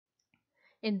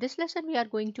In this lesson, we are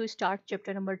going to start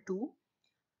chapter number 2,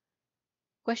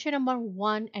 question number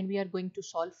 1, and we are going to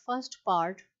solve first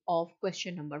part of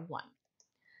question number 1.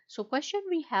 So question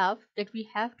we have that we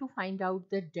have to find out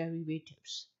the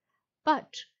derivatives,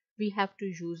 but we have to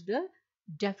use the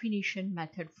definition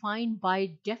method. Find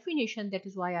by definition, that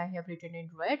is why I have written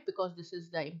in red, because this is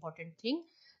the important thing.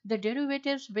 The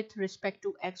derivatives with respect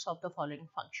to x of the following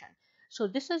function. So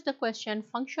this is the question.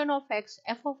 Function of x,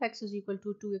 f of x is equal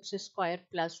to 2x square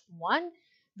plus 1.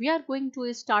 We are going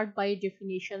to start by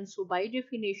definition. So by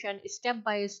definition, step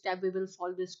by step we will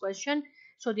solve this question.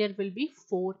 So there will be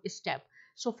 4 steps.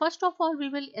 So first of all, we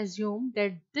will assume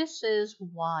that this is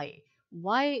y.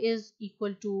 Y is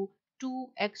equal to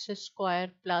 2x square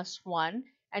plus 1,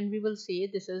 and we will say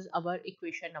this is our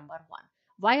equation number 1.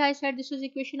 Why I said this is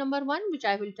equation number 1, which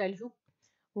I will tell you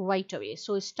right away.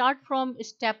 So start from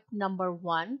step number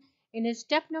 1. In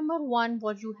step number 1,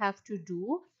 what you have to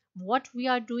do, what we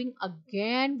are doing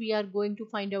again, we are going to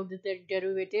find out the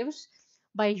derivatives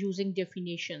by using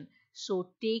definition. So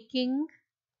taking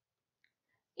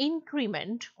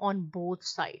increment on both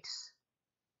sides.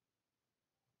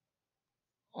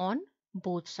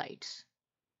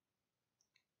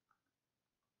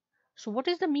 So what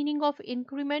is the meaning of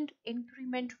increment?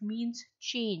 Increment means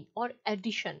change or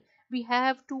addition. We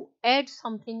have to add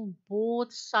something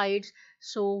both sides.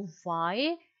 So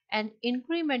y, and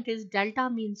increment is delta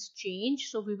means change.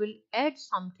 So we will add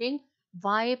something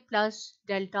y plus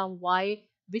delta y,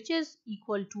 which is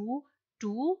equal to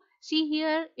 2. See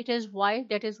here it is y,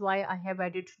 that is why I have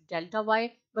added delta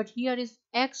y, but here is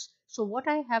x. So what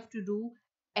I have to do,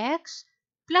 x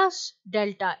plus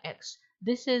delta x.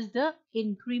 This is the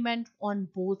increment on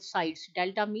both sides.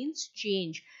 Delta means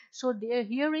change. So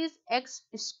here is x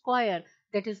square.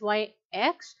 That is why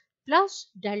x plus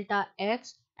delta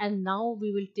x, and now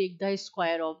we will take the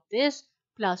square of this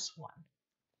plus 1.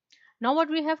 Now what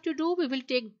we have to do, we will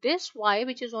take this y,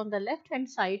 which is on the left hand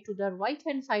side, to the right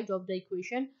hand side of the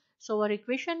equation. So our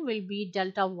equation will be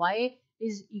delta y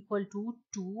is equal to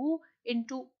 2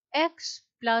 into x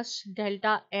plus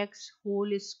delta x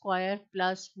whole square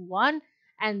plus 1.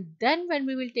 And then when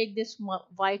we will take this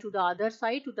y to the other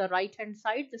side, to the right hand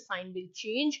side, the sign will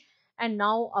change. And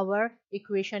now our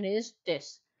equation is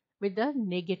this with the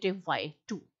negative y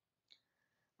 2.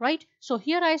 Right? So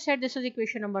here I said this is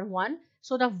equation number 1.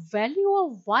 So the value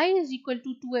of y is equal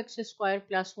to 2x square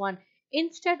plus 1.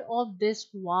 Instead of this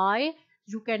y,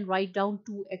 you can write down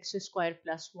 2x square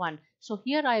plus 1. So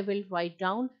here I will write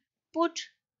down, put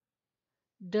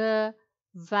the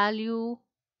value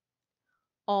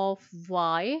of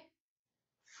y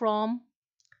from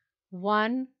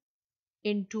 1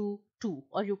 into 2,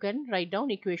 or you can write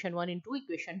down equation 1 into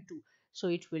equation 2. So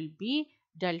it will be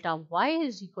delta y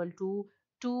is equal to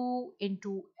 2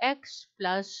 into x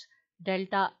plus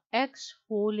delta x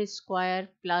whole square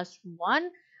plus 1.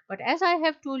 But as I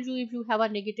have told you, if you have a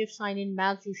negative sign in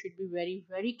math, you should be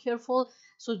very careful.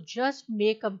 So just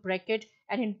make a bracket,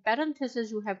 and in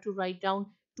parentheses you have to write down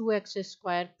 2x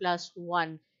square plus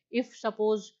 1. If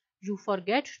suppose you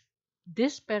forget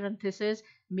this parenthesis,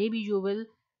 maybe you will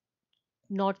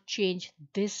not change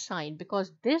this sign,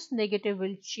 because this negative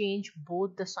will change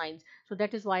both the signs. So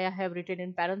that is why I have written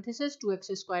in parenthesis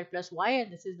 2x square plus y,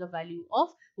 and this is the value of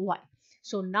y.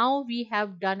 So now we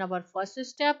have done our first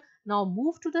step. Now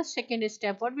move to the second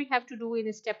step. What we have to do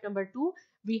in step number 2,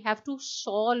 we have to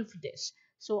solve this.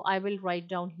 So I will write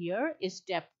down here is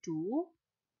step 2.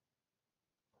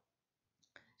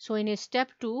 So in step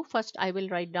 2, first I will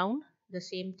write down the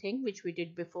same thing which we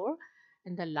did before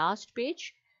in the last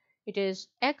page. It is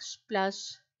x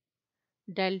plus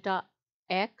delta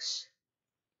x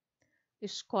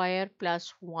square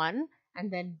plus 1, and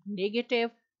then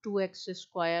negative 2x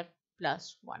square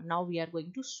plus 1. Now we are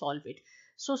going to solve it.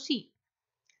 So see,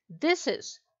 this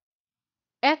is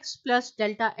x plus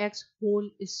delta x whole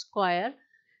square.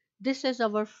 This is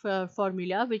our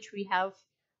formula which we have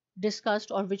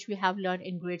discussed, or which we have learned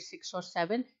in grade 6 or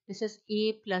 7. This is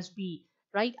a plus b,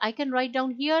 right? I can write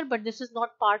down here, but this is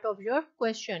not part of your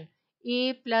question.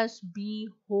 A plus b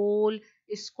whole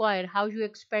square. How you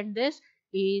expand this?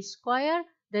 A square,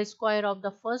 the square of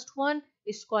the first one,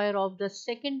 square of the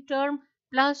second term,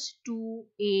 plus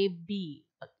 2ab.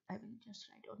 I will just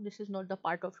write down, this is not the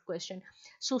part of question.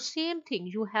 So same thing,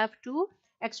 you have to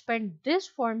expand this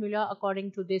formula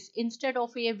according to this. Instead of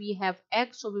a, we have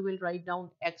x, so we will write down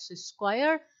x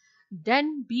square.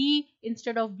 Then b,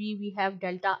 instead of b we have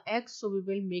delta x, so we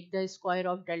will make the square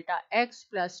of delta x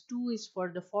plus 2 is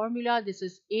for the formula. This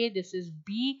is a, this is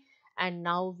b, and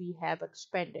now we have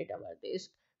expanded our this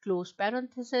close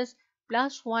parenthesis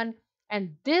plus 1,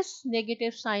 and this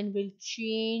negative sign will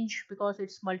change because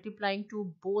it's multiplying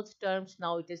to both terms.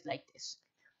 Now it is like this.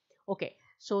 Okay,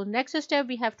 so next step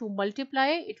we have to multiply.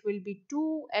 It will be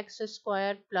 2x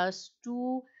square plus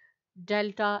 2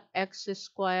 delta x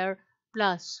square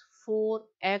plus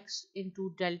 4x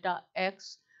into delta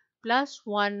x plus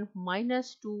 1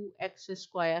 minus 2x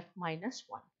square minus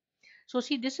 1. So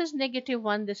see, this is negative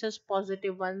 1, this is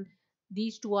positive 1,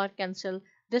 these two are cancelled.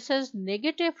 This is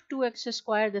negative 2x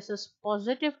square, this is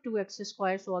positive 2x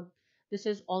square, so this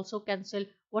is also cancelled.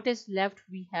 What is left?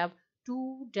 We have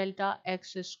 2 delta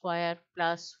x square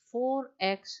plus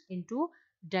 4x into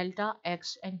delta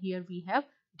x, and here we have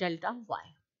delta y.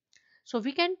 So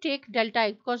we can take delta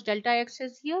x because delta x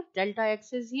is here, delta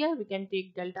x is here. We can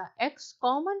take delta x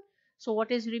common. So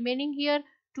what is remaining here?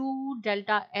 2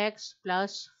 delta x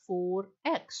plus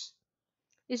 4x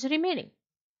is remaining,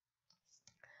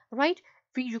 right?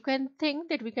 You can think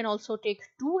that we can also take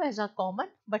 2 as a common,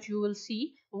 but you will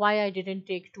see why I didn't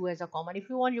take 2 as a common. If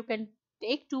you want, you can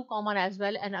take 2 common as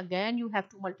well, and again you have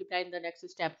to multiply in the next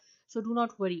step. So do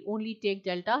not worry, only take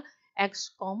delta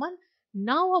x common.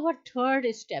 Now our third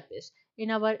step is,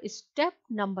 in our step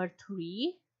number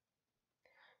 3,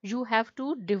 you have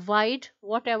to divide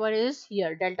whatever is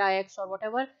here, delta x or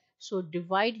whatever. So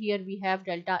divide, here we have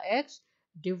delta x,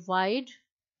 divide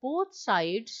both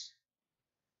sides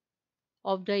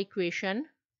of the equation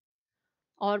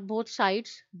or both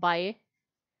sides by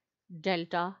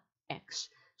delta x.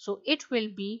 So it will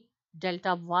be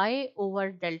delta y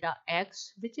over delta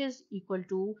x, which is equal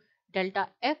to delta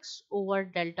x over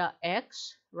delta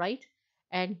x, right?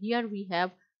 And here we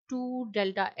have 2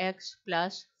 delta x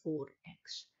plus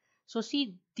 4x. So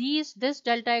see, this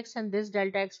delta x and this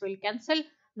delta x will cancel.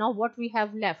 Now what we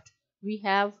have left? We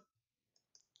have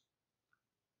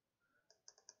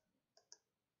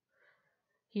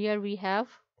here we have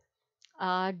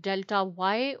delta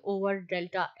y over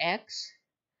delta x,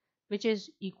 which is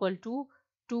equal to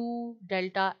 2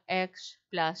 delta x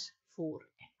plus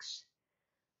 4x,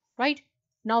 right?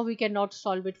 Now we cannot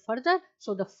solve it further.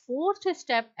 So the fourth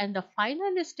step and the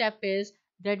final step is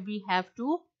that we have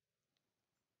to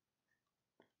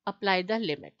apply the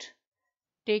limit,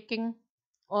 taking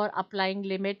or applying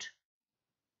limit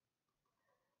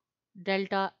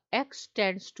delta x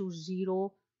tends to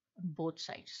 0 on both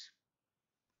sides,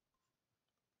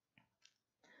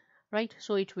 right?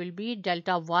 So it will be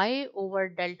delta y over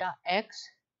delta x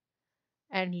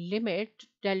and limit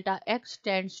delta x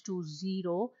tends to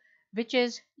 0, which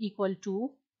is equal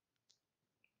to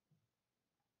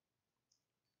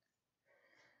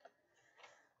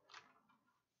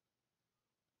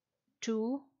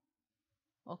 2,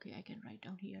 okay, I can write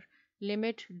down here,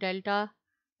 limit delta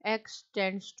x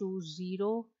tends to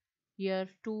 0, here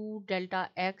 2 delta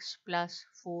x plus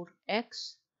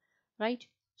 4x, right?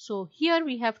 So here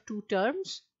we have two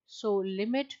terms. So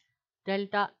limit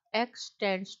delta x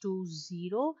tends to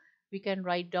 0, we can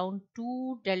write down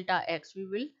 2 delta x, we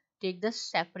will take the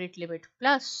separate limit,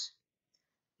 plus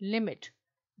limit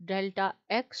delta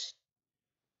x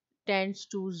tends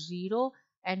to 0,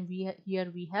 and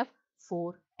here we have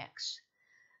 4x.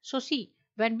 So see,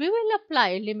 when we will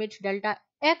apply limit delta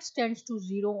x tends to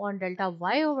 0 on delta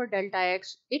y over delta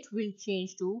x, it will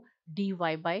change to dy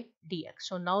by dx.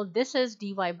 So now this is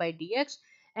dy by dx,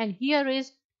 and here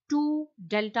is 2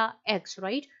 delta x,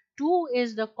 right? 2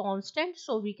 is the constant,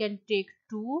 so we can take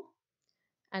 2,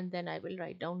 and then I will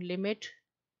write down limit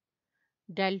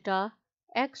delta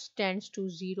x tends to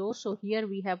 0. So here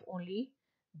we have only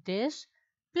this,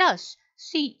 plus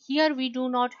see, here we do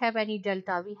not have any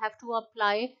delta, we have to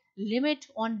apply limit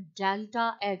on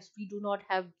delta x, we do not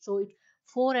have, so it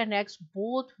 4 and x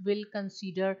both will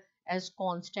consider as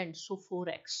constant, so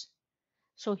 4x.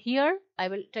 So here I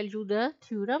will tell you the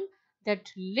theorem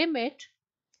that limit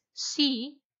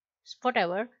c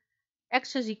whatever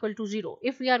x is equal to 0.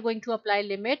 If we are going to apply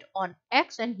limit on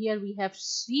x, and here we have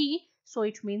c, so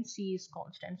it means c is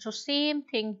constant. So same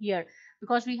thing here,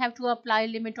 because we have to apply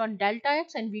limit on delta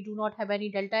x and we do not have any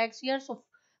delta x here, so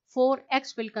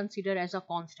 4x will consider as a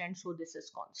constant, so this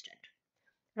is constant,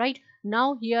 right?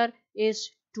 Now here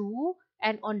is 2,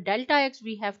 and on delta x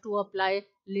we have to apply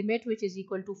limit which is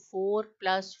equal to 4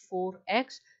 plus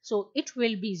 4x, so it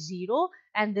will be 0,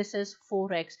 and this is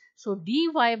 4x, so dy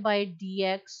by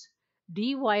dx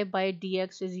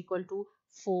is equal to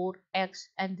 4x,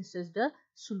 and this is the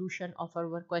solution of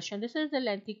our question. This is the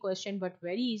lengthy question but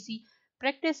very easy.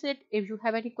 Practice it. If you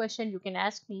have any question, you can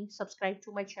ask me. Subscribe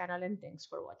to my channel, and thanks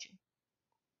for watching.